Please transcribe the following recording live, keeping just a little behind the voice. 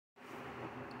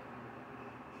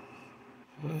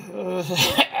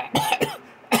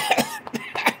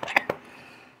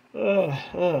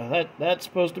That's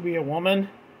supposed to be a woman?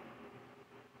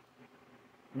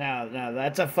 No,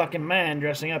 that's a fucking man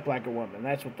dressing up like a woman.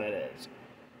 That's what that is.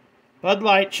 Bud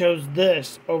Light chose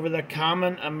this over the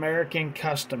common American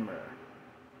customer.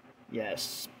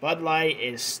 Yes, Bud Light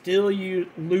is still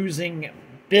losing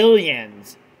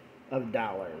billions of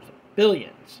dollars.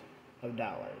 Billions of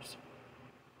dollars.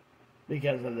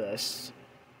 Because of this.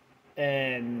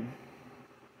 And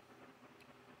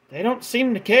they don't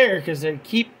seem to care because they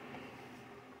keep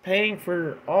paying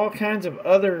for all kinds of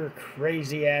other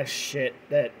crazy ass shit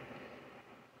that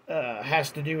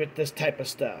has to do with this type of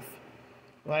stuff.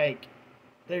 Like,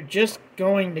 they're just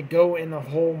going to go in the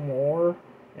hole more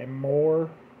and more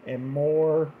and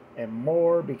more and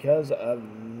more because of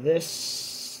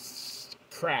this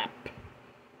crap.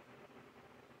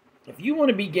 If you want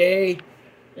to be gay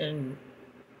and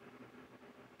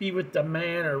be with a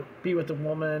man or be with a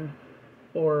woman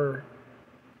or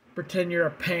pretend you're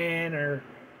a pan or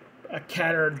a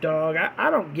cat or a dog,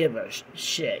 I don't give a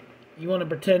shit. You want to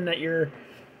pretend that you're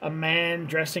a man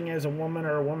dressing as a woman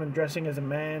or a woman dressing as a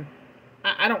man,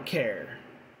 I don't care.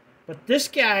 But this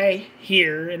guy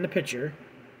here in the picture,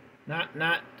 not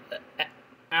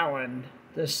Alan,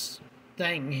 this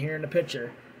thing here in the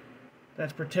picture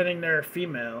that's pretending they're a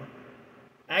female,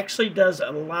 actually does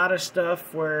a lot of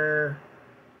stuff where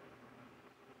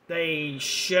they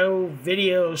show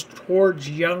videos towards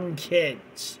young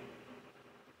kids.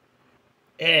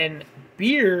 And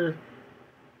beer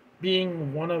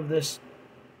being one of this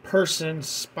person's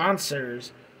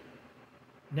sponsors,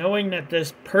 knowing that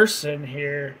this person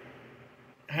here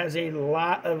has a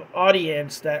lot of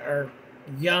audience that are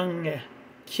young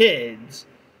kids,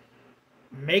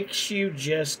 makes you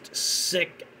just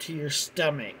sick to your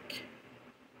stomach.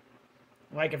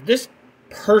 Like, if this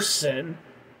person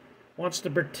wants to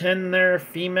pretend they're a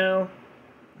female,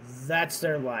 that's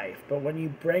their life. But when you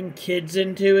bring kids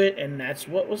into it, and that's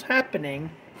what was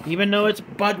happening, even though it's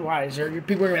Budweiser,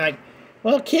 people are going to be like,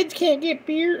 well, kids can't get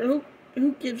beer?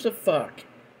 Who gives a fuck?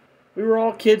 We were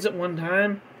all kids at one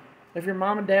time. If your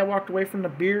mom and dad walked away from a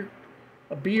beer,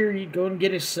 you'd go and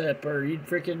get a sip, or you'd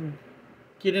freaking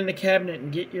get in the cabinet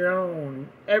and get your own.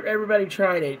 Everybody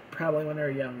tried it probably when they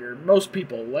were younger. Most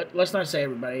people. Let's not say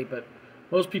everybody, but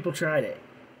most people tried it.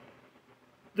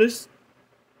 It's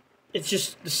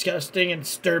just disgusting and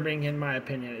disturbing, in my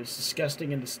opinion. It's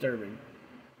disgusting and disturbing.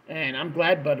 And I'm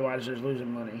glad Budweiser's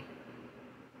losing money.